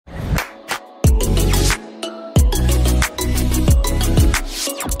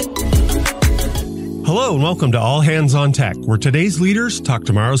Hello and welcome to All Hands on Tech, where today's leaders talk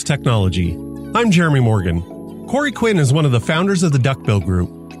tomorrow's technology. I'm Jeremy Morgan. Corey Quinn is one of the founders of the Duckbill Group.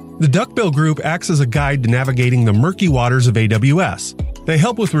 The Duckbill Group acts as a guide to navigating the murky waters of AWS. They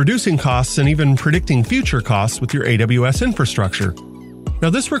help with reducing costs and even predicting future costs with your AWS infrastructure. Now,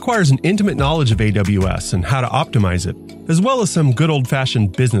 this requires an intimate knowledge of AWS and how to optimize it, as well as some good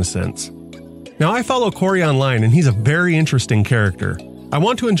old-fashioned business sense. Now, I follow Corey online, and he's a very interesting character. I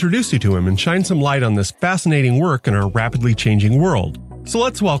want to introduce you to him and shine some light on this fascinating work in our rapidly changing world. So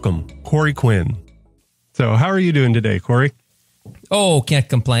let's welcome Corey Quinn. So how are you doing today, Corey? Oh, can't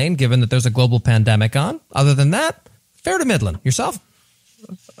complain, given that there's a global pandemic on. Other than that, fair to middling. Yourself?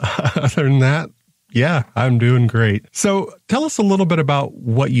 Other than that, yeah, I'm doing great. So tell us a little bit about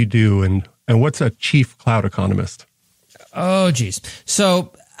what you do and what's a chief cloud economist? Oh, geez.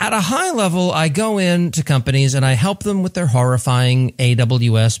 So at a high level, I go into companies and I help them with their horrifying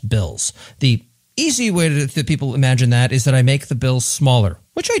AWS bills. The easy way that people imagine that is that I make the bills smaller,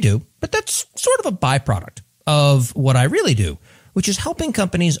 which I do, but that's sort of a byproduct of what I really do, which is helping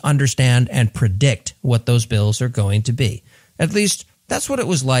companies understand and predict what those bills are going to be. At least that's what it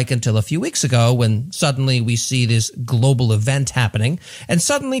was like until a few weeks ago when suddenly we see this global event happening and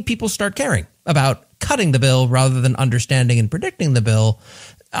suddenly people start caring about cutting the bill rather than understanding and predicting the bill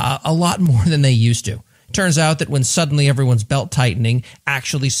a lot more than they used to. Turns out that when suddenly everyone's belt tightening,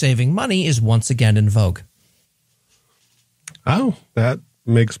 actually saving money is once again in vogue. Oh, that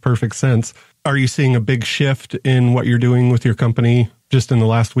makes perfect sense. Are you seeing a big shift in what you're doing with your company just in the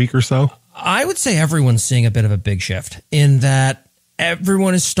last week or so? I would say everyone's seeing a bit of a big shift in that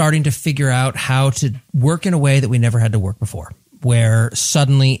everyone is starting to figure out how to work in a way that we never had to work before, where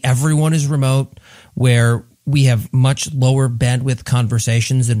suddenly everyone is remote, where we have much lower bandwidth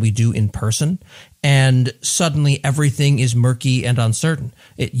conversations than we do in person, and suddenly everything is murky and uncertain.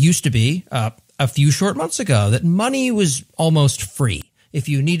 It used to be a few short months ago that money was almost free. If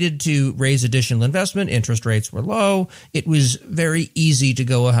you needed to raise additional investment, interest rates were low. It was very easy to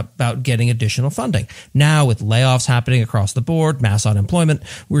go about getting additional funding. Now, with layoffs happening across the board, mass unemployment,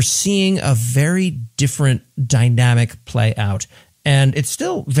 we're seeing a very different dynamic play out. And it's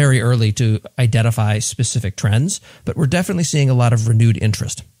still very early to identify specific trends, but we're definitely seeing a lot of renewed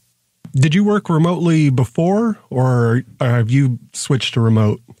interest. Did you work remotely before, or have you switched to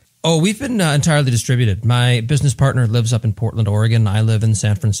remote? Oh, we've been entirely distributed. My business partner lives up in Portland, Oregon. I live in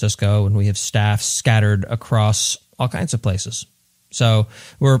San Francisco, and we have staff scattered across all kinds of places. So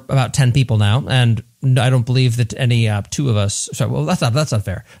we're about 10 people now, and I don't believe that any two of us. Sorry, well, that's not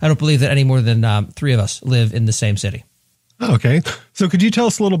fair. I don't believe that any more than 3 of us live in the same city. Okay. So could you tell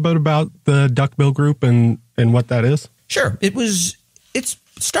us a little bit about the Duckbill Group and what that is? Sure. It's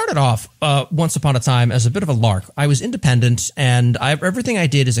started off once upon a time as a bit of a lark. I was independent, and everything I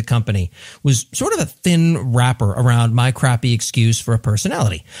did as a company was sort of a thin wrapper around my crappy excuse for a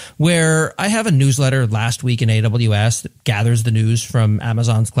personality, where I have a newsletter last week in AWS that gathers the news from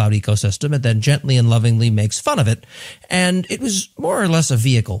Amazon's cloud ecosystem and then gently and lovingly makes fun of it. And it was more or less a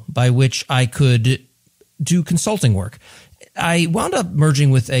vehicle by which I could do consulting work. I wound up merging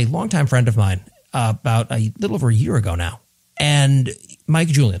with a longtime friend of mine about a little over a year ago now, and Mike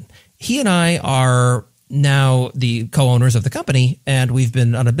Julian. He and I are now the co-owners of the company, and we've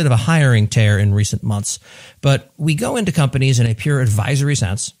been on a bit of a hiring tear in recent months. But we go into companies in a pure advisory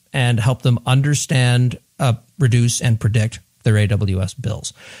sense and help them understand, reduce, and predict their AWS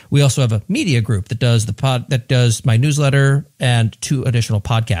bills. We also have a media group that does my newsletter and 2 additional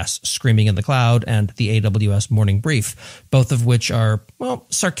podcasts, Screaming in the Cloud and the AWS Morning Brief, both of which are, well,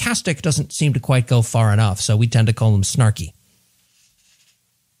 sarcastic doesn't seem to quite go far enough, so we tend to call them snarky.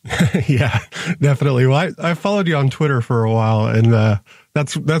 Yeah, definitely. Well, I followed you on Twitter for a while, and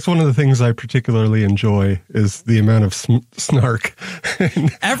that's one of the things I particularly enjoy is the amount of snark.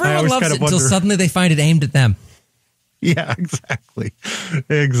 Everyone loves it until suddenly they find it aimed at them. Yeah,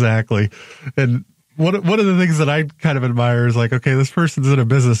 exactly. And one of the things that I kind of admire is like, okay, this person's in a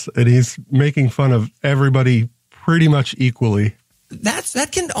business and he's making fun of everybody pretty much equally. That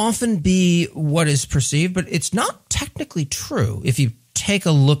can often be what is perceived, but it's not technically true. If you take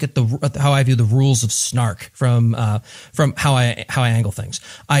a look at how I view the rules of snark from how I angle things,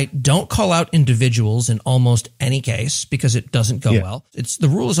 I don't call out individuals in almost any case because it doesn't go well. The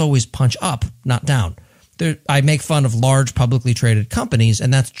rule is always punch up, not down. I make fun of large publicly traded companies,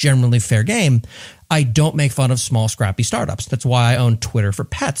 and that's generally fair game. I don't make fun of small, scrappy startups. That's why I own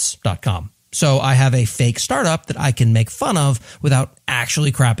TwitterForPets.com. So I have a fake startup that I can make fun of without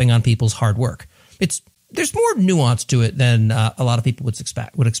actually crapping on people's hard work. There's more nuance to it than a lot of people would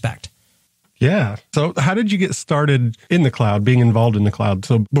expect. Yeah. So how did you get started in the cloud, being involved in the cloud?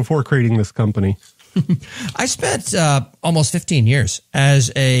 So before creating this company? I spent almost 15 years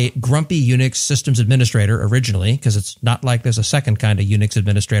as a grumpy Unix systems administrator originally, because it's not like there's a second kind of Unix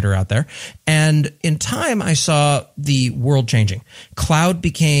administrator out there. And in time, I saw the world changing. Cloud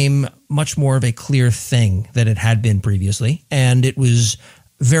became much more of a clear thing than it had been previously, and it was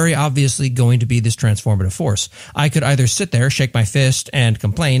very obviously going to be this transformative force. I could either sit there, shake my fist, and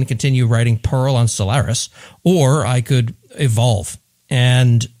complain, continue writing Perl on Solaris, or I could evolve.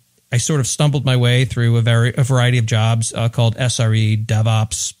 And I sort of stumbled my way through a variety of jobs called SRE,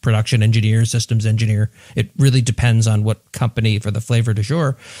 DevOps, production engineer, systems engineer. It really depends on what company for the flavor du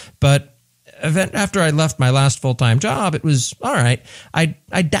jour. But after I left my last full-time job, it was all right. I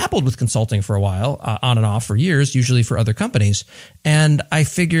dabbled with consulting for a while, on and off for years, usually for other companies. And I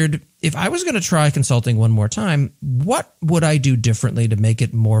figured if I was going to try consulting one more time, what would I do differently to make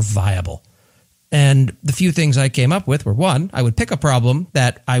it more viable? And the few things I came up with were, one, I would pick a problem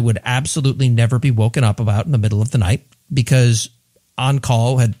that I would absolutely never be woken up about in the middle of the night because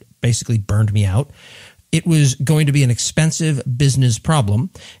on-call had basically burned me out. It was going to be an expensive business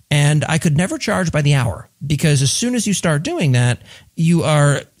problem, and I could never charge by the hour because as soon as you start doing that, you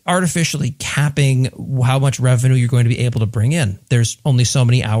are artificially capping how much revenue you're going to be able to bring in. There's only so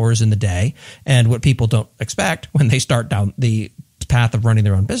many hours in the day, and what people don't expect when they start down the path of running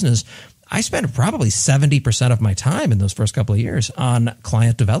their own business, I spent probably 70% of my time in those first couple of years on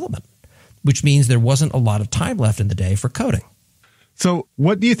client development, which means there wasn't a lot of time left in the day for coding. So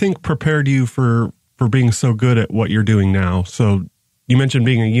what do you think prepared you for being so good at what you're doing now? So you mentioned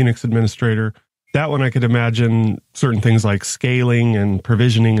being a Unix administrator. That one I could imagine certain things like scaling and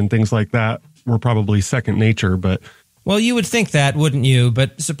provisioning and things like that were probably second nature, but... Well, you would think that, wouldn't you?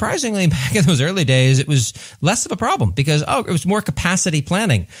 But surprisingly, back in those early days, it was less of a problem because, it was more capacity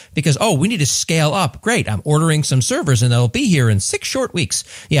planning because, we need to scale up. Great. I'm ordering some servers and they'll be here in 6 short weeks.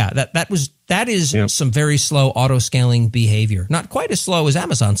 Yeah, that is some very slow auto scaling behavior. Not quite as slow as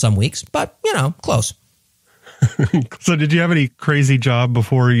Amazon some weeks, but, close. So did you have any crazy job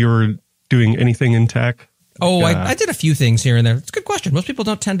before you were doing anything in tech? I did a few things here and there. It's a good question. Most people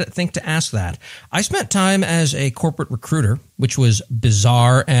don't tend to think to ask that. I spent time as a corporate recruiter, which was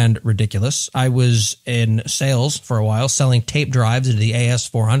bizarre and ridiculous. I was in sales for a while, selling tape drives into the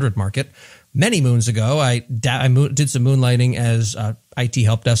AS400 market. Many moons ago, I did some moonlighting as IT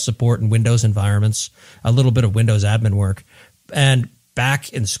help desk support in Windows environments, a little bit of Windows admin work. And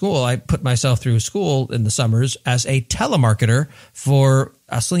back in school, I put myself through school in the summers as a telemarketer for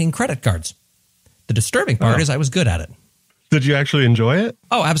slinging credit cards. The disturbing part is I was good at it. Did you actually enjoy it?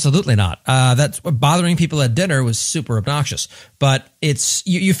 Oh, absolutely not. That's bothering people at dinner was super obnoxious. But it's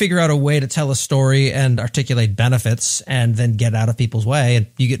you figure out a way to tell a story and articulate benefits and then get out of people's way. And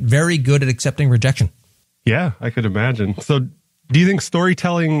you get very good at accepting rejection. Yeah, I could imagine. So do you think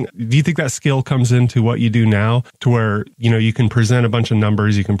that skill comes into what you do now to where, you can present a bunch of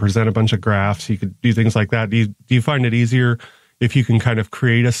numbers, you can present a bunch of graphs, you could do things like that? Do you find it easier if you can kind of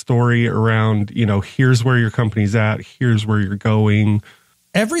create a story around, here's where your company's at, here's where you're going?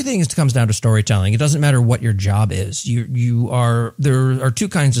 Everything comes down to storytelling. It doesn't matter what your job is. There are two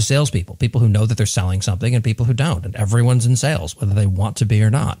kinds of salespeople, people who know that they're selling something and people who don't. And everyone's in sales, whether they want to be or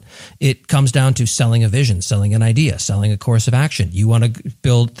not. It comes down to selling a vision, selling an idea, selling a course of action. You want to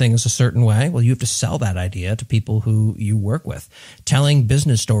build things a certain way. Well, you have to sell that idea to people who you work with. Telling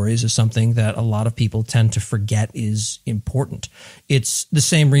business stories is something that a lot of people tend to forget is important. It's the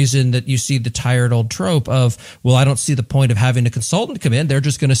same reason that you see the tired old trope of, well, I don't see the point of having a consultant come in. They're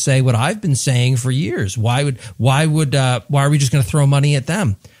just going to say what I've been saying for years. Why are we just going to throw money at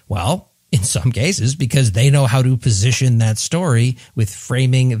them? Well, in some cases, because they know how to position that story with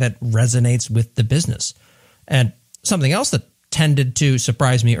framing that resonates with the business. And something else that tended to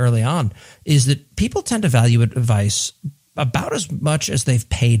surprise me early on is that people tend to value advice about as much as they've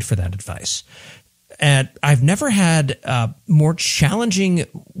paid for that advice. And I've never had more challenging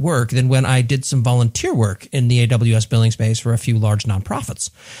work than when I did some volunteer work in the AWS billing space for a few large nonprofits.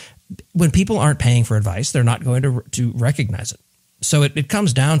 When people aren't paying for advice, they're not going to recognize it. So it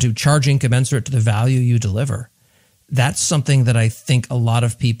comes down to charging commensurate to the value you deliver. That's something that I think a lot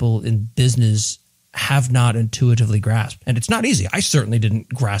of people in business have not intuitively grasped. And it's not easy. I certainly didn't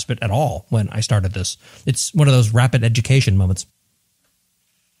grasp it at all when I started this. It's one of those rapid education moments.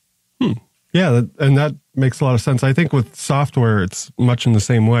 Yeah, and that makes a lot of sense. I think with software, it's much in the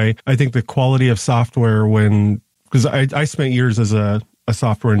same way. I think the quality of software because I spent years as a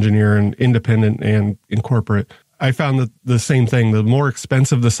software engineer and independent and in corporate, I found that the same thing. The more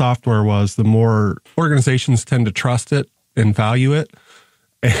expensive the software was, the more organizations tend to trust it and value it.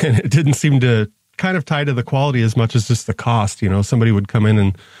 And it didn't seem to kind of tie to the quality as much as just the cost. Somebody would come in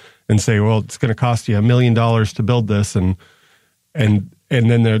and and say, well, it's going to cost you $1 million to build this. And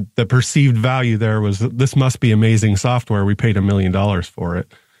then the perceived value there was, this must be amazing software. We paid $1 million for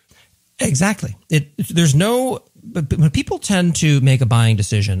it. Exactly. But when people tend to make a buying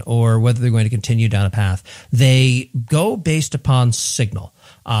decision or whether they're going to continue down a path, they go based upon signal.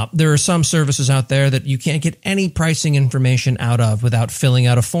 There are some services out there that you can't get any pricing information out of without filling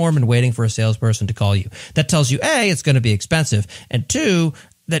out a form and waiting for a salesperson to call you. That tells you, A, it's going to be expensive, and 2,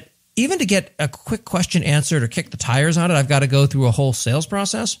 that even to get a quick question answered or kick the tires on it, I've got to go through a whole sales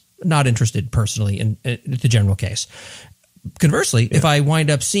process. Not interested personally in the general case. Conversely, if I wind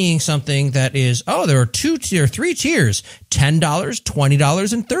up seeing something that is, there are 3 tiers, $10,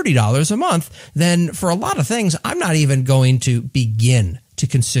 $20, and $30 a month, then for a lot of things, I'm not even going to begin to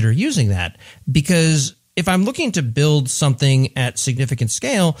consider using that, because if I'm looking to build something at significant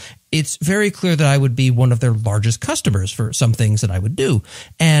scale, it's very clear that I would be one of their largest customers for some things that I would do.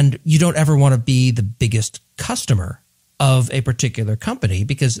 And you don't ever want to be the biggest customer of a particular company,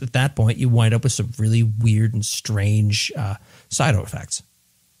 because at that point you wind up with some really weird and strange side effects.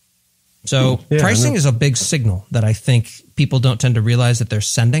 So pricing is a big signal that I think people don't tend to realize that they're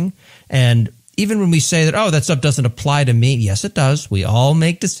sending. And even when we say that, that stuff doesn't apply to me, yes, it does. We all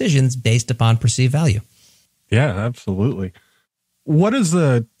make decisions based upon perceived value. Yeah, absolutely. What does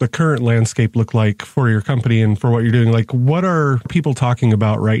the current landscape look like for your company and for what you're doing? Like, what are people talking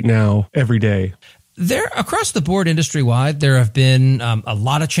about right now every day? There, across the board, industry-wide, there have been a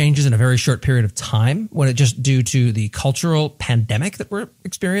lot of changes in a very short period of time, when it just due to the cultural pandemic that we're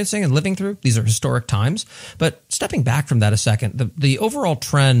experiencing and living through. These are historic times. But stepping back from that a second, the overall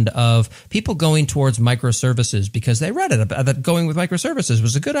trend of people going towards microservices because they read it, that going with microservices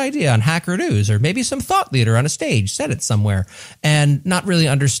was a good idea on Hacker News, or maybe some thought leader on a stage said it somewhere, and not really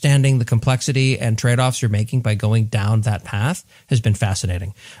understanding the complexity and trade-offs you're making by going down that path has been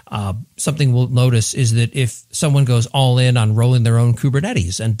fascinating. Something we'll notice is that if someone goes all in on rolling their own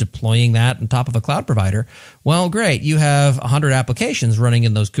Kubernetes and deploying that on top of a cloud provider, well, great. You have 100 applications running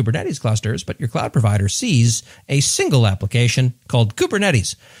in those Kubernetes clusters, but your cloud provider sees a single application called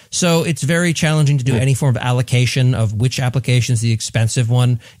Kubernetes. So it's very challenging to do any form of allocation of which application is the expensive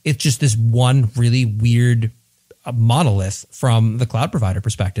one. It's just this one really weird monolith from the cloud provider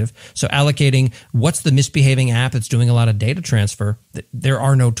perspective. So allocating what's the misbehaving app that's doing a lot of data transfer, there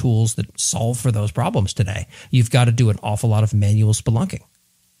are no tools that solve for those problems today. You've got to do an awful lot of manual spelunking.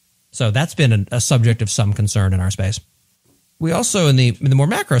 So that's been a subject of some concern in our space. We also, in the more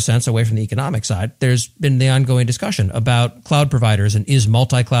macro sense, away from the economic side, there's been the ongoing discussion about cloud providers, and is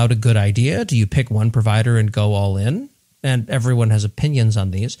multi-cloud a good idea? Do you pick one provider and go all in? And everyone has opinions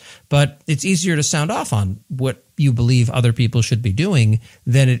on these, but it's easier to sound off on what you believe other people should be doing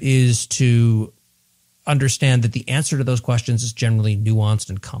than it is to understand that the answer to those questions is generally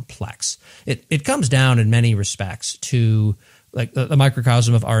nuanced and complex. It comes down in many respects to like the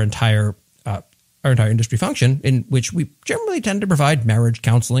microcosm of our entire industry function, in which we generally tend to provide marriage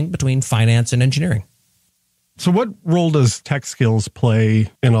counseling between finance and engineering. So what role does tech skills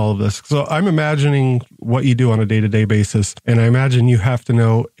play in all of this? So I'm imagining what you do on a day-to-day basis, and I imagine you have to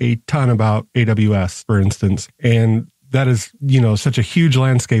know a ton about AWS, for instance. And that is, such a huge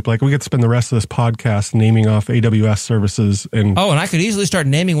landscape. Like, we could spend the rest of this podcast naming off AWS services. And I could easily start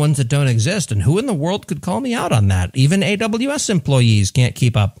naming ones that don't exist. And who in the world could call me out on that? Even AWS employees can't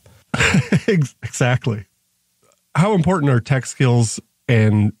keep up. Exactly. How important are tech skills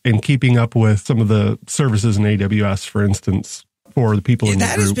and keeping up with some of the services in AWS, for instance, for the people in the group?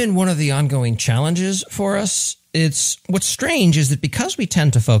 That has been one of the ongoing challenges for us. What's strange is that because we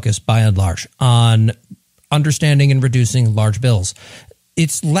tend to focus, by and large, on understanding and reducing large bills,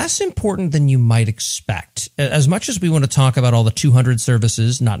 it's less important than you might expect. As much as we want to talk about all the 200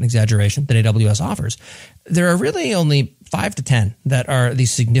 services, not an exaggeration, that AWS offers, there are really only 5 to 10 that are the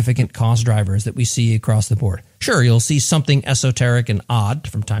significant cost drivers that we see across the board. Sure, you'll see something esoteric and odd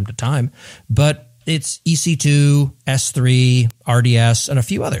from time to time, but it's EC2, S3, RDS, and a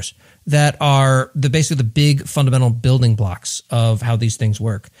few others that are basically the big fundamental building blocks of how these things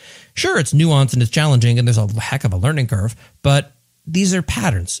work. Sure, it's nuanced and it's challenging, and there's a heck of a learning curve, but these are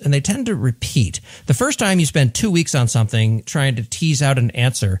patterns, and they tend to repeat. The first time you spend 2 weeks on something trying to tease out an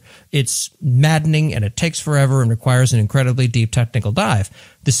answer, it's maddening, and it takes forever and requires an incredibly deep technical dive.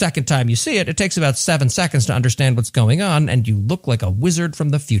 The second time you see it, it takes about 7 seconds to understand what's going on, and you look like a wizard from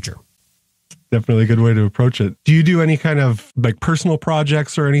the future. definitely a good way to approach it. Do you do any kind of like personal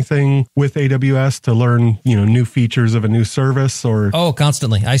projects or anything with AWS to learn, new features of a new service or? Oh,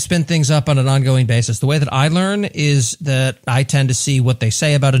 constantly. I spin things up on an ongoing basis. The way that I learn is that I tend to see what they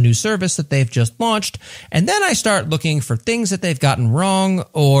say about a new service that they've just launched. And then I start looking for things that they've gotten wrong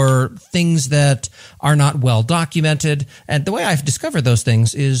or things that are not well documented. And the way I've discovered those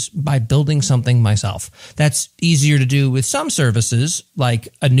things is by building something myself. That's easier to do with some services like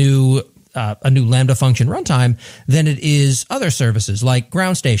a new Lambda function runtime than it is other services like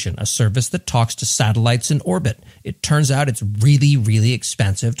Ground Station, a service that talks to satellites in orbit. It turns out it's really, really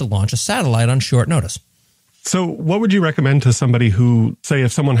expensive to launch a satellite on short notice. So what would you recommend to somebody who, say,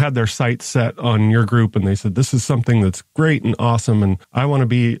 if someone had their sights set on your group and they said, this is something that's great and awesome and I want to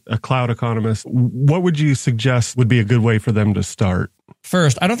be a cloud economist, what would you suggest would be a good way for them to start?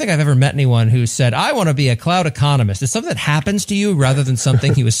 First, I don't think I've ever met anyone who said, I want to be a cloud economist. It's something that happens to you rather than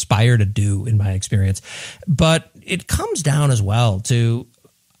something you aspire to do, in my experience. But it comes down as well to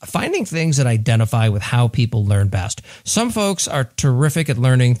finding things that identify with how people learn best. Some folks are terrific at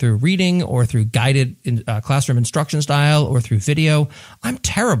learning through reading or through guided classroom instruction style or through video. I'm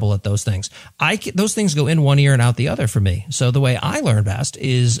terrible at those things. Those things go in one ear and out the other for me. So the way I learn best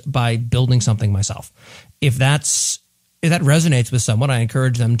is by building something myself. If that resonates with someone, I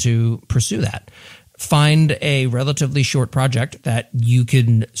encourage them to pursue that. Find a relatively short project that you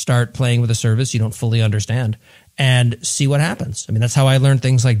can start playing with a service you don't fully understand and see what happens. I mean, that's how I learned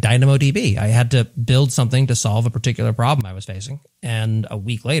things like DynamoDB. I had to build something to solve a particular problem I was facing. And a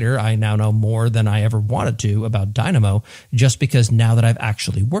week later, I now know more than I ever wanted to about Dynamo, just because now that I've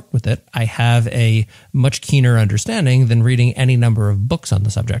actually worked with it, I have a much keener understanding than reading any number of books on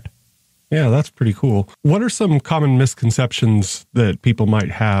the subject. Yeah, that's pretty cool. What are some common misconceptions that people might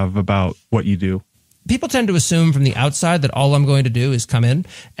have about what you do? People tend to assume from the outside that all I'm going to do is come in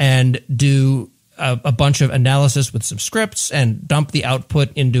and do a bunch of analysis with some scripts and dump the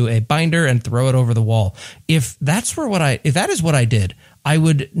output into a binder and throw it over the wall. If that is what I did, I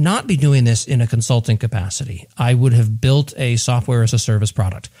would not be doing this in a consulting capacity. I would have built a software as a service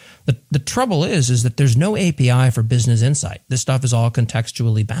product. The trouble is that there's no API for business insight. This stuff is all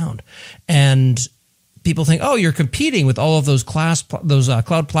contextually bound. And people think, oh, you're competing with all of those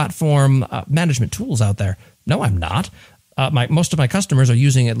cloud platform management tools out there. No, I'm not. Most of my customers are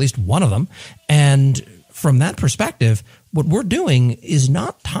using at least one of them. And from that perspective, what we're doing is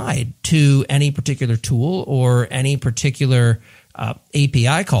not tied to any particular tool or any particular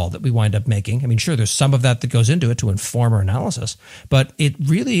API call that we wind up making. I mean, sure, there's some of that goes into it to inform our analysis, but it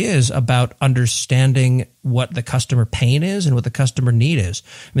really is about understanding what the customer pain is and what the customer need is.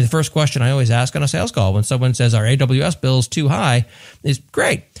 I mean, the first question I always ask on a sales call when someone says our AWS bill is too high is,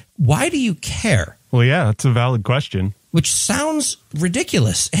 great, why do you care? Well, yeah, it's a valid question. Which sounds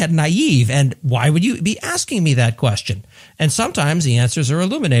ridiculous and naive. And why would you be asking me that question? And sometimes the answers are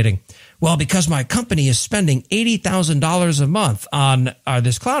illuminating. Well, because my company is spending $80,000 a month on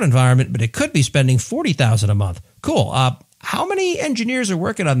this cloud environment, but it could be spending $40,000 a month. Cool. How many engineers are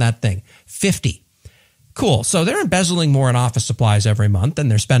working on that thing? 50. Cool. So they're embezzling more in office supplies every month than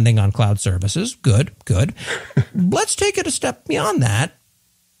they're spending on cloud services. Good. Let's take it a step beyond that.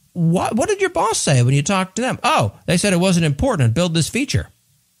 What did your boss say when you talked to them? Oh, they said it wasn't important. Build this feature.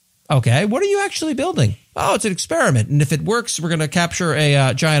 Okay, what are you actually building? Oh, it's an experiment. And if it works, we're going to capture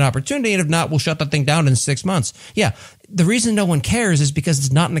a giant opportunity. And if not, we'll shut that thing down in 6 months. Yeah, the reason no one cares is because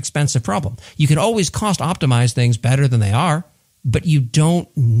it's not an expensive problem. You can always cost optimize things better than they are, but you don't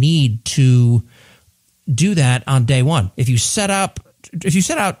need to do that on day one. If you set out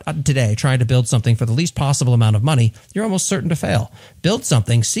today trying to build something for the least possible amount of money, you're almost certain to fail. Build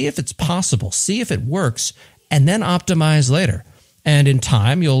something, see if it's possible, see if it works, and then optimize later. And in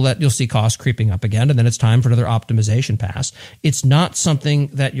time, you'll see costs creeping up again, and then it's time for another optimization pass. It's not something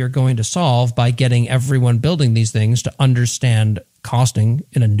that you're going to solve by getting everyone building these things to understand costing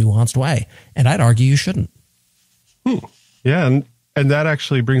in a nuanced way. And I'd argue you shouldn't. Yeah, and that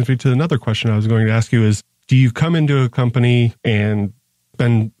actually brings me to another question I was going to ask you is, do you come into a company and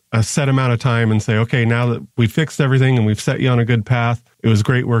spend a set amount of time and say, okay, now that we've fixed everything and we've set you on a good path, it was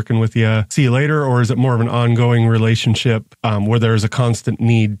great working with you, see you later? Or is it more of an ongoing relationship where there's a constant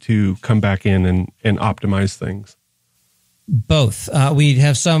need to come back in and optimize things? Both. We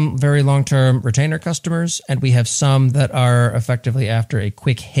have some very long-term retainer customers, and we have some that are effectively after a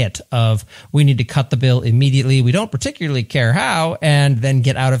quick hit of, we need to cut the bill immediately. We don't particularly care how, and then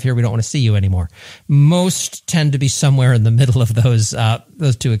get out of here. We don't want to see you anymore. Most tend to be somewhere in the middle of those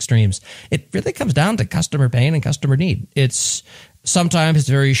two extremes. It really comes down to customer pain and customer need. It's Sometimes it's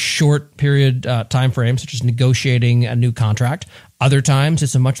a very short period time frame, such as negotiating a new contract. Other times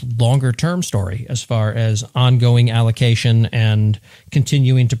it's a much longer term story as far as ongoing allocation and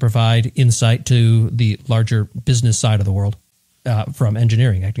continuing to provide insight to the larger business side of the world from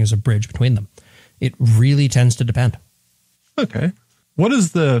engineering, acting as a bridge between them. It really tends to depend. Okay. What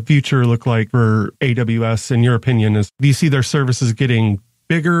does the future look like for AWS in your opinion? Do you see their services getting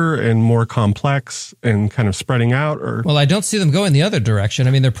bigger and more complex and kind of spreading out? Or Well, I don't see them going the other direction.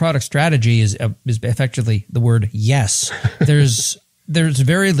 I mean, their product strategy is effectively the word yes. There's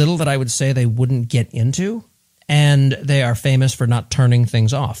very little that I would say they wouldn't get into, and they are famous for not turning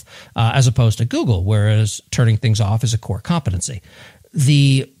things off, as opposed to Google, whereas turning things off is a core competency.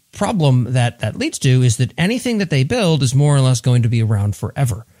 The problem that leads to is that anything that they build is more or less going to be around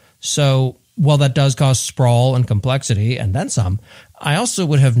forever. So while that does cause sprawl and complexity, and then some, I also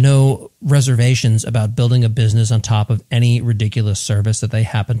would have no reservations about building a business on top of any ridiculous service that they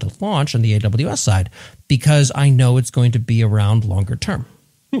happen to launch on the AWS side, because I know it's going to be around longer term.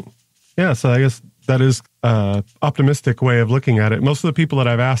 Yeah, so I guess that is an optimistic way of looking at it. Most of the people that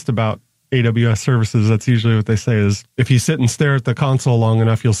I've asked about AWS services, that's usually what they say is, if you sit and stare at the console long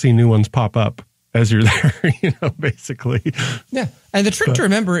enough, you'll see new ones pop up as you're there, basically. Yeah. And the trick to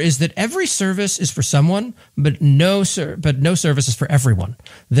remember is that every service is for someone, but no service is for everyone.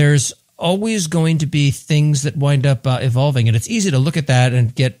 There's always going to be things that wind up evolving, and it's easy to look at that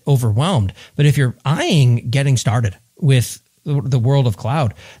and get overwhelmed. But if you're eyeing getting started with the world of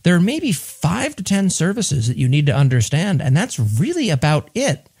cloud, there are maybe 5 to 10 services that you need to understand, and that's really about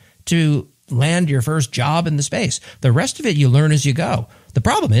it to land your first job in the space. The rest of it you learn as you go. The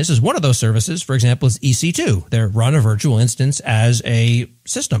problem is one of those services, for example, is EC2. They run a virtual instance as a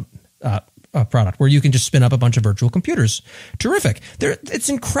system product where you can just spin up a bunch of virtual computers. Terrific. It's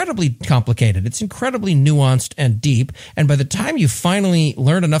incredibly complicated. It's incredibly nuanced and deep. And by the time you finally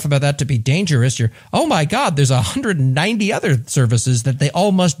learn enough about that to be dangerous, you're, oh my God, there's 190 other services that they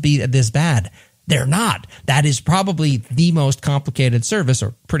all must be this bad. They're not. That is probably the most complicated service,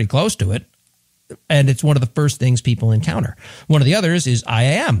 or pretty close to it. And it's one of the first things people encounter. One of the others is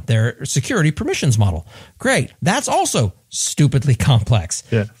IAM, their security permissions model. Great. That's also stupidly complex.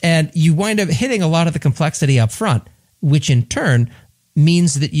 Yeah. And you wind up hitting a lot of the complexity up front, which in turn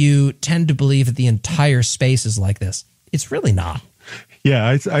means that you tend to believe that the entire space is like this. It's really not.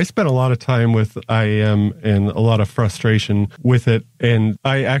 Yeah, I spent a lot of time with IAM and a lot of frustration with it. And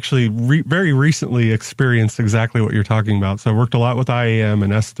I actually very recently experienced exactly what you're talking about. So I worked a lot with IAM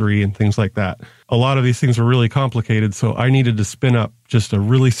and S3 and things like that. A lot of these things were really complicated. So I needed to spin up just a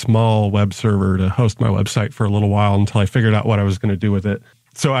really small web server to host my website for a little while until I figured out what I was going to do with it.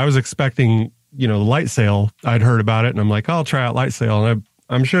 So I was expecting, the Lightsail. I'd heard about it and I'm like, I'll try out Lightsail. And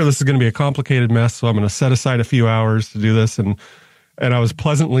I'm sure this is going to be a complicated mess. So I'm going to set aside a few hours to do this. And I was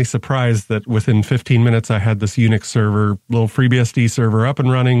pleasantly surprised that within 15 minutes, I had this Unix server, little FreeBSD server up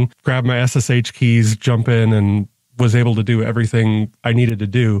and running, grabbed my SSH keys, jump in, and was able to do everything I needed to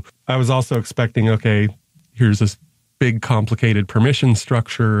do. I was also expecting, okay, here's this big complicated permission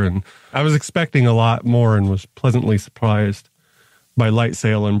structure. And I was expecting a lot more and was pleasantly surprised by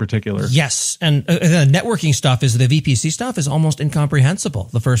Lightsail in particular. Yes. And the networking stuff the VPC stuff is almost incomprehensible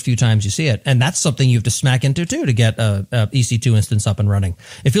the first few times you see it. And that's something you have to smack into too to get a EC2 instance up and running.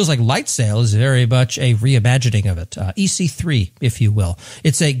 It feels like Lightsail is very much a reimagining of it. EC3, if you will.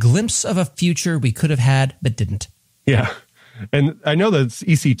 It's a glimpse of a future we could have had, but didn't. Yeah. And I know that it's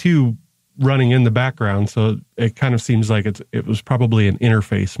EC2 running in the background, so it kind of seems like it was probably an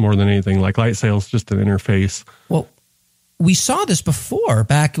interface more than anything. Like Lightsail is just an interface. Well, we saw this before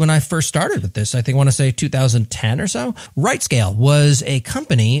back when I first started with this. I want to say 2010 or so. RightScale was a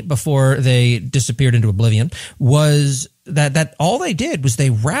company before they disappeared into oblivion. Was that all they did was they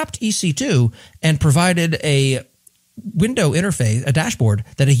wrapped EC2 and provided a window interface, a dashboard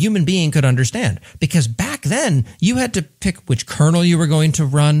that a human being could understand. Because back then, you had to pick which kernel you were going to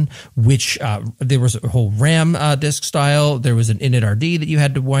run, which there was a whole RAM disk style. There was an initRD that you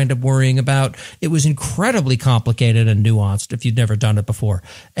had to wind up worrying about. It was incredibly complicated and nuanced if you'd never done it before.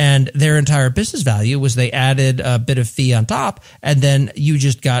 And their entire business value was they added a bit of fee on top, and then you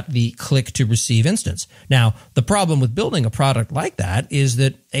just got the click to receive instance. Now, the problem with building a product like that is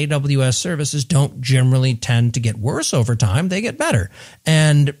that AWS services don't generally tend to get worse over time. They get better.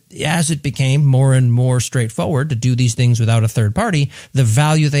 And as it became more and more straightforward to do these things without a third party, the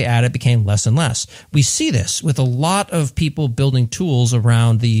value they added became less and less. We see this with a lot of people building tools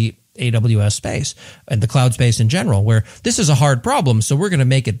around the AWS space and the cloud space in general, where this is a hard problem, so we're going to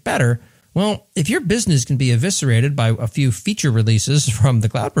make it better. Well, if your business can be eviscerated by a few feature releases from the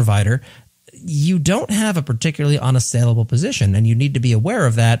cloud provider, you don't have a particularly unassailable position, and you need to be aware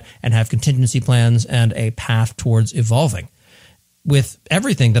of that and have contingency plans and a path towards evolving. With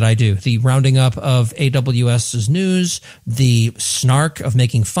everything that I do, the rounding up of AWS's news, the snark of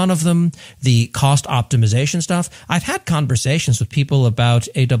making fun of them, the cost optimization stuff, I've had conversations with people about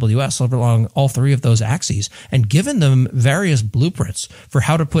AWS along all three of those axes and given them various blueprints for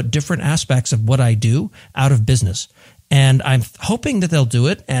how to put different aspects of what I do out of business. And I'm hoping that they'll do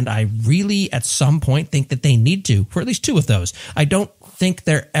it, and I really, at some point, think that they need to, for at least two of those. I don't think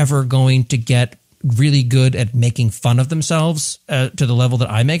they're ever going to get really good at making fun of themselves to the level that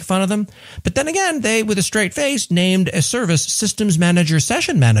I make fun of them. But then again, they, with a straight face, named a service Systems Manager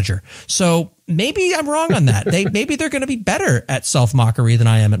Session Manager. So maybe I'm wrong on that. Maybe they're going to be better at self-mockery than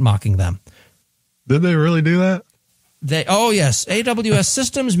I am at mocking them. Did they really do that? Oh yes, AWS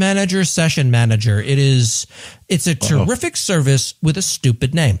Systems Manager Session Manager. It's a terrific service with a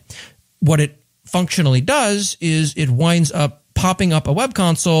stupid name. What it functionally does is it winds up popping up a web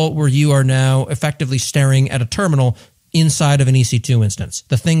console where you are now effectively staring at a terminal inside of an EC2 instance.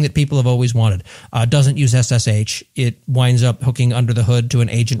 The thing that people have always wanted. Doesn't use SSH. It winds up hooking under the hood to an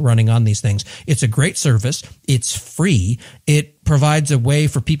agent running on these things. It's a great service. It's free. It provides a way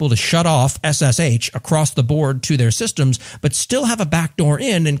for people to shut off SSH across the board to their systems, but still have a backdoor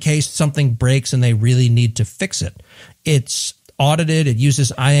in case something breaks and they really need to fix it. It's audited. It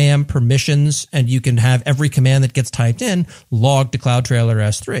uses IAM permissions, and you can have every command that gets typed in logged to CloudTrailer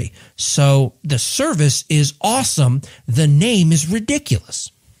S3. So the service is awesome. The name is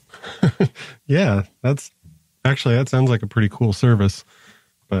ridiculous. Yeah, that sounds like a pretty cool service,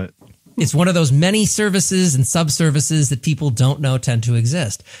 but it's one of those many services and subservices that people don't know tend to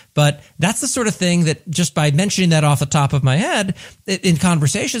exist. But that's the sort of thing that just by mentioning that off the top of my head in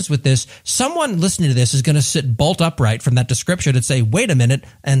conversations with this, someone listening to this is going to sit bolt upright from that description and say, wait a minute,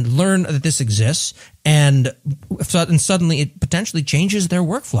 and learn that this exists. And suddenly it potentially changes their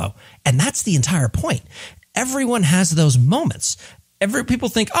workflow. And that's the entire point. Everyone has those moments. People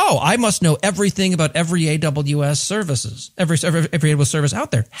think, oh, I must know everything about every AWS services, every AWS service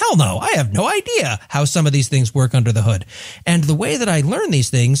out there. Hell no, I have no idea how some of these things work under the hood. And the way that I learn these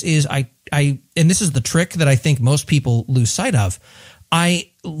things is and this is the trick that I think most people lose sight of.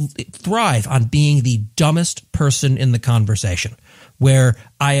 I thrive on being the dumbest person in the conversation, where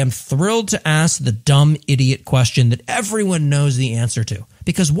I am thrilled to ask the dumb idiot question that everyone knows the answer to.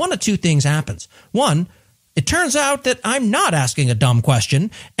 Because one of two things happens. One, it turns out that I'm not asking a dumb question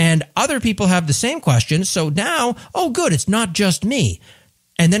and other people have the same question. So now, oh, good, it's not just me.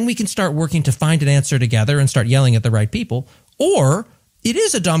 And then we can start working to find an answer together and start yelling at the right people. Or it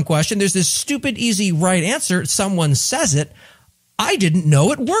is a dumb question. There's this stupid, easy, right answer. Someone says it. I didn't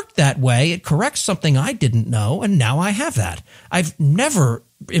know it worked that way. It corrects something I didn't know. And now I have that. I've never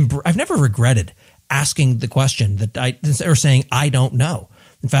regretted asking the question or saying, I don't know.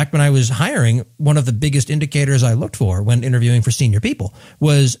 In fact, when I was hiring, one of the biggest indicators I looked for when interviewing for senior people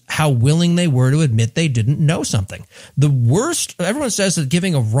was how willing they were to admit they didn't know something. The worst, everyone says that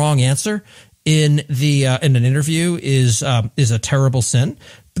giving a wrong answer in an interview is a terrible sin.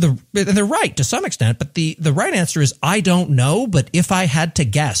 They're right to some extent, but the right answer is I don't know, but if I had to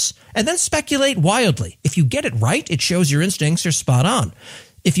guess, and then speculate wildly. If you get it right, it shows your instincts are spot on.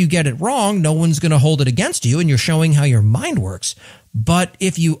 If you get it wrong, no one's going to hold it against you, and you're showing how your mind works. But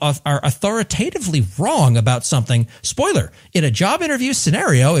if you are authoritatively wrong about something, spoiler, in a job interview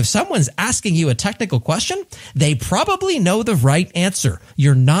scenario, if someone's asking you a technical question, they probably know the right answer.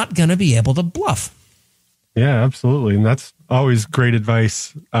 You're not going to be able to bluff. Yeah, absolutely. And that's always great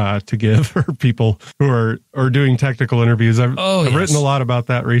advice to give for people who are doing technical interviews. I've written a lot about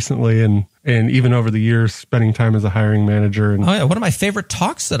that recently, and even over the years, spending time as a hiring manager. And one of my favorite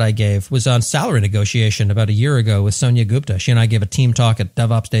talks that I gave was on salary negotiation about a year ago with Sonia Gupta. She and I gave a team talk at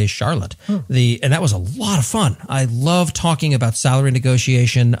DevOps Days Charlotte. And that was a lot of fun. I love talking about salary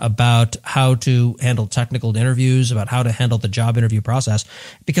negotiation, about how to handle technical interviews, about how to handle the job interview process,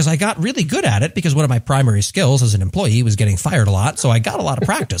 because I got really good at it because one of my primary skills as an employee was getting fired a lot. So I got a lot of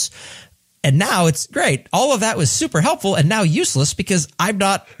practice. And now it's great. All of that was super helpful and now useless because I'm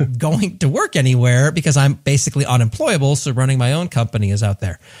not going to work anywhere because I'm basically unemployable. So running my own company is out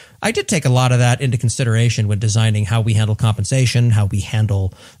there. I did take a lot of that into consideration when designing how we handle compensation, how we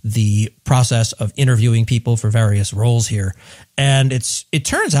handle the process of interviewing people for various roles here. And it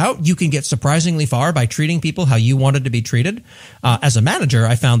turns out you can get surprisingly far by treating people how you wanted to be treated. As a manager,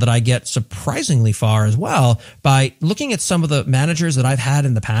 I found that I get surprisingly far as well by looking at some of the managers that I've had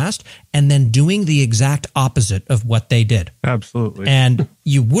in the past and then doing the exact opposite of what they did. Absolutely. And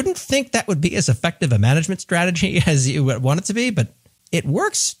you wouldn't think that would be as effective a management strategy as you would want it to be, but it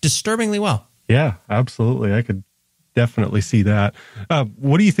works disturbingly well. Yeah, absolutely. I could definitely see that.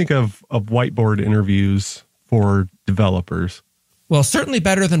 What do you think of whiteboard interviews for developers? Well, certainly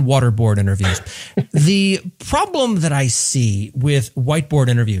better than waterboard interviews. The problem that I see with whiteboard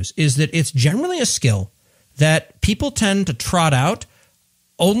interviews is that it's generally a skill that people tend to trot out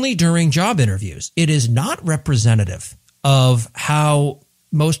only during job interviews. It is not representative of how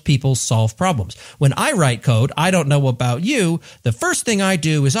most people solve problems. When I write code, I don't know about you, the first thing I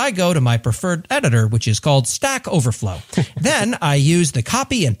do is I go to my preferred editor, which is called Stack Overflow. Then I use the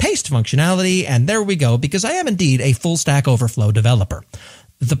copy and paste functionality, and there we go, because I am indeed a full Stack Overflow developer.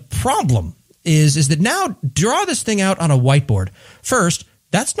 The problem is that now draw this thing out on a whiteboard. First,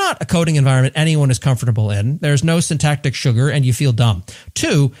 that's not a coding environment anyone is comfortable in. There's no syntactic sugar, and you feel dumb.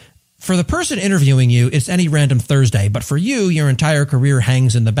 Two, for the person interviewing you, it's any random Thursday. But for you, your entire career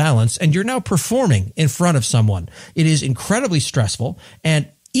hangs in the balance, and you're now performing in front of someone. It is incredibly stressful, and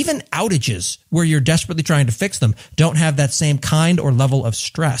even outages where you're desperately trying to fix them don't have that same kind or level of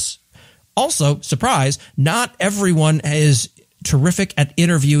stress. Also, surprise, not everyone is terrific at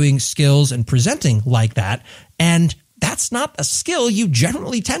interviewing skills and presenting like that, and that's not a skill you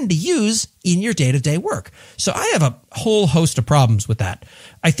generally tend to use in your day-to-day work. So I have a whole host of problems with that.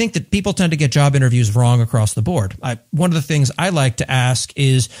 I think that people tend to get job interviews wrong across the board. One of the things I like to ask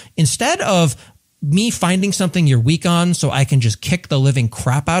is, instead of me finding something you're weak on so I can just kick the living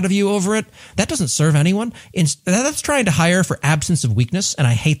crap out of you over it, that doesn't serve anyone. That's trying to hire for absence of weakness, and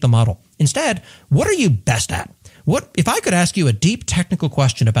I hate the model. Instead, what are you best at? What if I could ask you a deep technical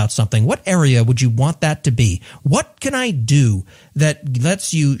question about something? What area would you want that to be? What can I do that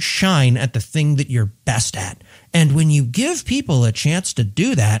lets you shine at the thing that you're best at? And when you give people a chance to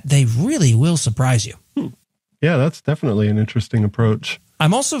do that, they really will surprise you. Yeah, that's definitely an interesting approach.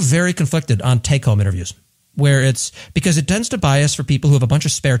 I'm also very conflicted on take-home interviews, where it's because it tends to bias for people who have a bunch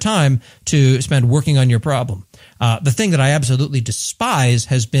of spare time to spend working on your problem. The thing that I absolutely despise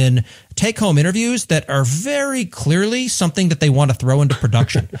has been take-home interviews that are very clearly something that they want to throw into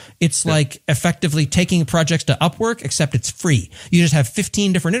production. It's like effectively taking projects to Upwork, except it's free. You just have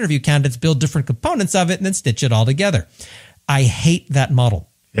 15 different interview candidates build different components of it and then stitch it all together. I hate that model.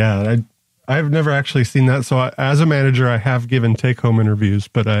 Yeah, I've never actually seen that. So as a manager, I have given take-home interviews,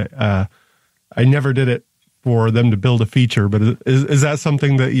 but I never did it for them to build a feature. But is that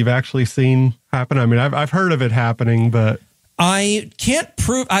something that you've actually seen happen? I mean, I've heard of it happening, but I can't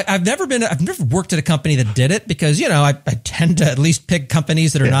prove. I've never worked at a company that did it because, I tend to at least pick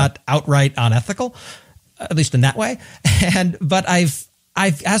companies that are not outright unethical, at least in that way. But I've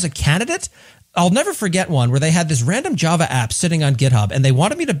as a candidate, I'll never forget one where they had this random Java app sitting on GitHub, and they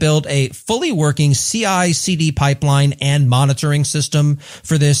wanted me to build a fully working CI/CD pipeline and monitoring system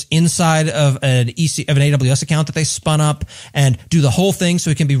for this inside of an AWS account that they spun up, and do the whole thing so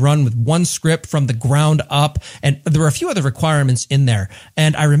it can be run with one script from the ground up. And there were a few other requirements in there.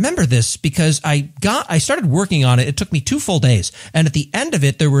 And I remember this because I started working on it. It took me 2 full days. And at the end of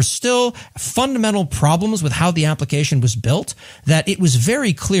it, there were still fundamental problems with how the application was built, that it was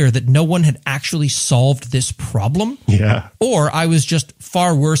very clear that no one had actually solved this problem. Yeah. Or I was just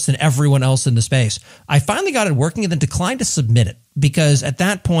far worse than everyone else in the space. I finally got it working and then declined to submit it because at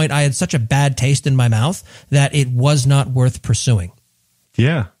that point I had such a bad taste in my mouth that it was not worth pursuing.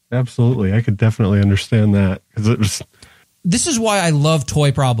 Yeah, absolutely. I could definitely understand that because it was. This is why I love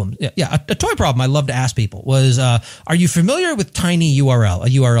toy problems. Yeah, a toy problem I love to ask people was, are you familiar with Tiny URL, a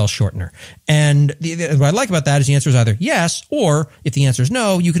URL shortener? And what I like about that is the answer is either yes, or if the answer is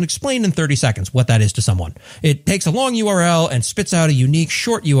no, you can explain in 30 seconds what that is to someone. It takes a long URL and spits out a unique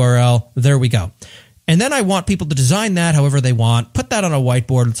short URL. There we go. And then I want people to design that however they want, put that on a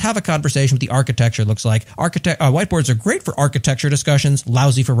whiteboard. Let's have a conversation what the architecture looks like. Whiteboards are great for architecture discussions,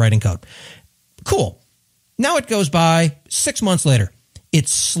 lousy for writing code. Cool. Now it goes by 6 months later.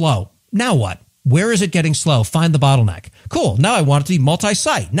 It's slow. Now what? Where is it getting slow? Find the bottleneck. Cool. Now I want it to be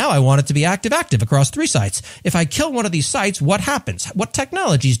multi-site. Now I want it to be active-active across 3 sites. If I kill one of these sites, what happens? What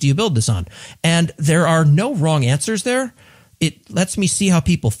technologies do you build this on? And there are no wrong answers there. It lets me see how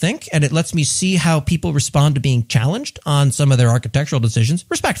people think, and it lets me see how people respond to being challenged on some of their architectural decisions,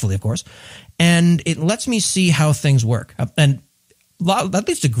 respectfully, of course. And it lets me see how things work. And that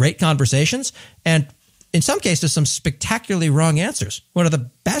leads to great conversations and in some cases, some spectacularly wrong answers. One of the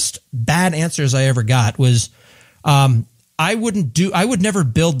best bad answers I ever got was, I would never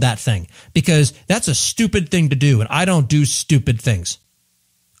build that thing because that's a stupid thing to do, and I don't do stupid things.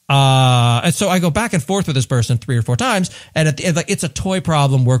 And so I go back and forth with this person 3 or 4 times, and at the end, like, it's a toy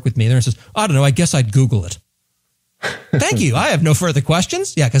problem, work with me. And then it says, I don't know, I guess I'd Google it. Thank you. I have no further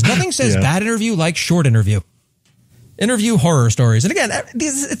questions. Yeah, because nothing says bad interview like short interview. Interview horror stories. And again,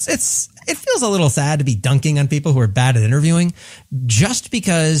 it feels a little sad to be dunking on people who are bad at interviewing, just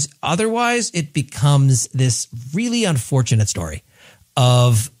because otherwise it becomes this really unfortunate story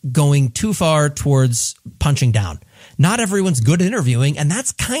of going too far towards punching down. Not everyone's good at interviewing, and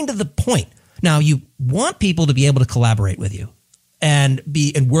that's kind of the point. Now, you want people to be able to collaborate with you and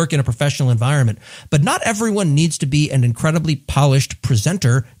work in a professional environment, but not everyone needs to be an incredibly polished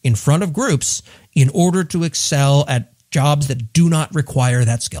presenter in front of groups in order to excel at jobs that do not require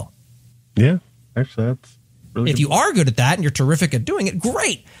that skill. Yeah, actually, that's really If you are good at that and you're terrific at doing it,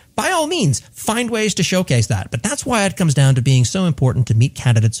 great. By all means, find ways to showcase that. But that's why it comes down to being so important to meet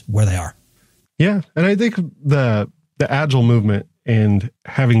candidates where they are. Yeah, and I think the Agile movement and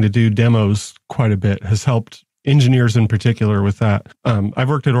having to do demos quite a bit has helped engineers in particular with that. I've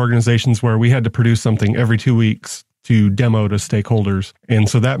worked at organizations where we had to produce something every 2 weeks to demo to stakeholders. And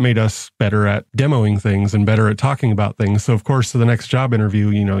so that made us better at demoing things and better at talking about things. So of course, to the next job interview,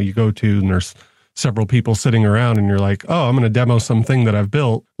 you go to and there's several people sitting around and you're like, oh, I'm going to demo something that I've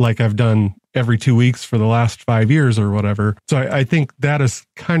built like I've done every 2 weeks for the last 5 years or whatever. So I think that has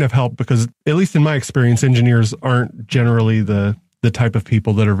kind of helped because, at least in my experience, engineers aren't generally the type of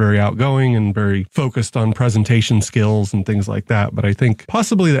people that are very outgoing and very focused on presentation skills and things like that. But I think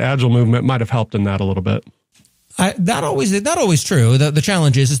possibly the Agile movement might have helped in that a little bit. Not always true. The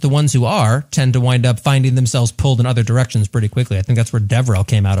challenge is the ones who tend to wind up finding themselves pulled in other directions pretty quickly. I think that's where DevRel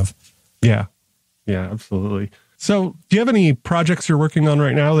came out of. Yeah, absolutely. So do you have any projects you're working on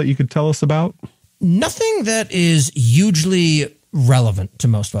right now that you could tell us about? Nothing that is hugely relevant to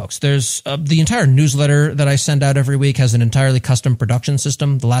most folks. There's the entire newsletter that I send out every week has an entirely custom production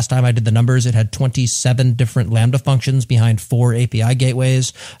system. The last time I did the numbers, it had 27 different Lambda functions behind 4 API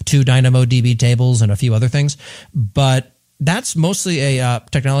gateways, 2 DynamoDB tables, and a few other things. But that's mostly a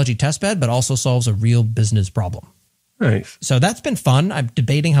technology testbed, but also solves a real business problem. Nice. So that's been fun. I'm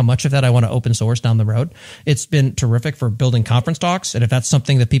debating how much of that I want to open source down the road. It's been terrific for building conference talks. And if that's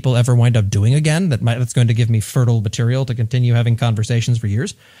something that people ever wind up doing again, that's going to give me fertile material to continue having conversations for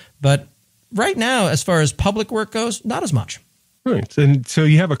years. But right now, as far as public work goes, not as much. Right. And so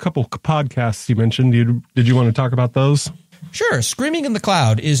you have a couple podcasts you mentioned. Did you want to talk about those? Sure. Screaming in the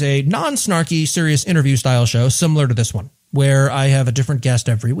Cloud is a non-snarky, serious interview style show similar to this one, where I have a different guest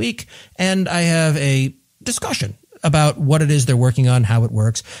every week and I have a discussion about what it is they're working on, how it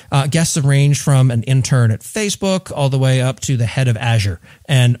works. Guests have ranged from an intern at Facebook all the way up to the head of Azure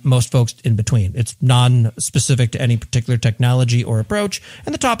and most folks in between. It's non-specific to any particular technology or approach,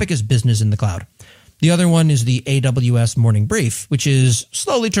 and the topic is business in the cloud. The other one is the AWS Morning Brief, which is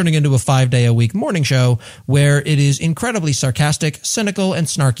slowly turning into a 5-day-a-week morning show where it is incredibly sarcastic, cynical, and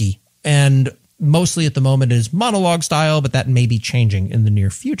snarky. And mostly at the moment it is monologue style, but that may be changing in the near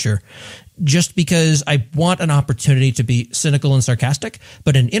future. Just because I want an opportunity to be cynical and sarcastic,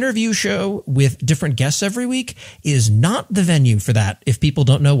 but an interview show with different guests every week is not the venue for that if people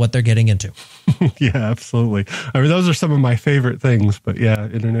don't know what they're getting into. Yeah, absolutely. I mean, those are some of my favorite things, but yeah,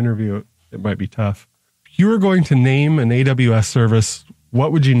 in an interview, it might be tough. If you were going to name an AWS service,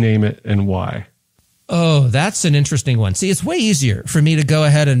 what would you name it and why? Oh, that's an interesting one. See, it's way easier for me to go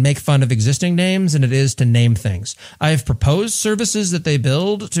ahead and make fun of existing names than it is to name things. I've proposed services that they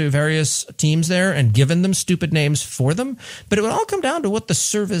build to various teams there and given them stupid names for them, but it would all come down to what the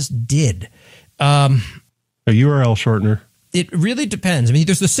service did. A URL shortener. It really depends. I mean,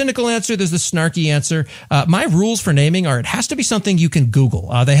 there's the cynical answer, there's the snarky answer. My rules for naming are it has to be something you can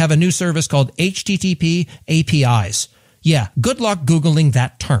Google. They have a new service called HTTP APIs. Yeah, good luck Googling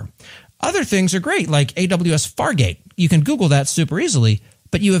that term. Other things are great, like AWS Fargate. You can Google that super easily,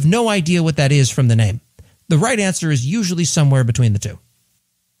 but you have no idea what that is from the name. The right answer is usually somewhere between the two.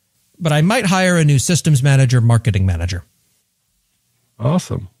 But I might hire a new systems manager, marketing manager.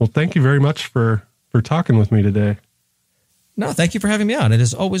 Awesome. Well, thank you very much for talking with me today. No, thank you for having me on. It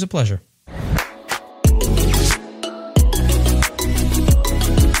is always a pleasure.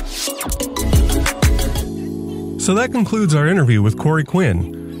 So that concludes our interview with Corey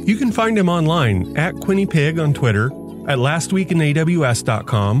Quinn. You can find him online at QuinnyPig on Twitter, at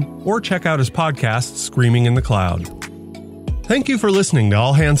lastweekinaws.com, or check out his podcast, Screaming in the Cloud. Thank you for listening to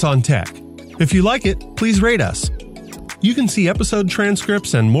All Hands on Tech. If you like it, please rate us. You can see episode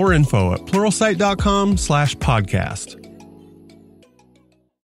transcripts and more info at pluralsight.com/podcast.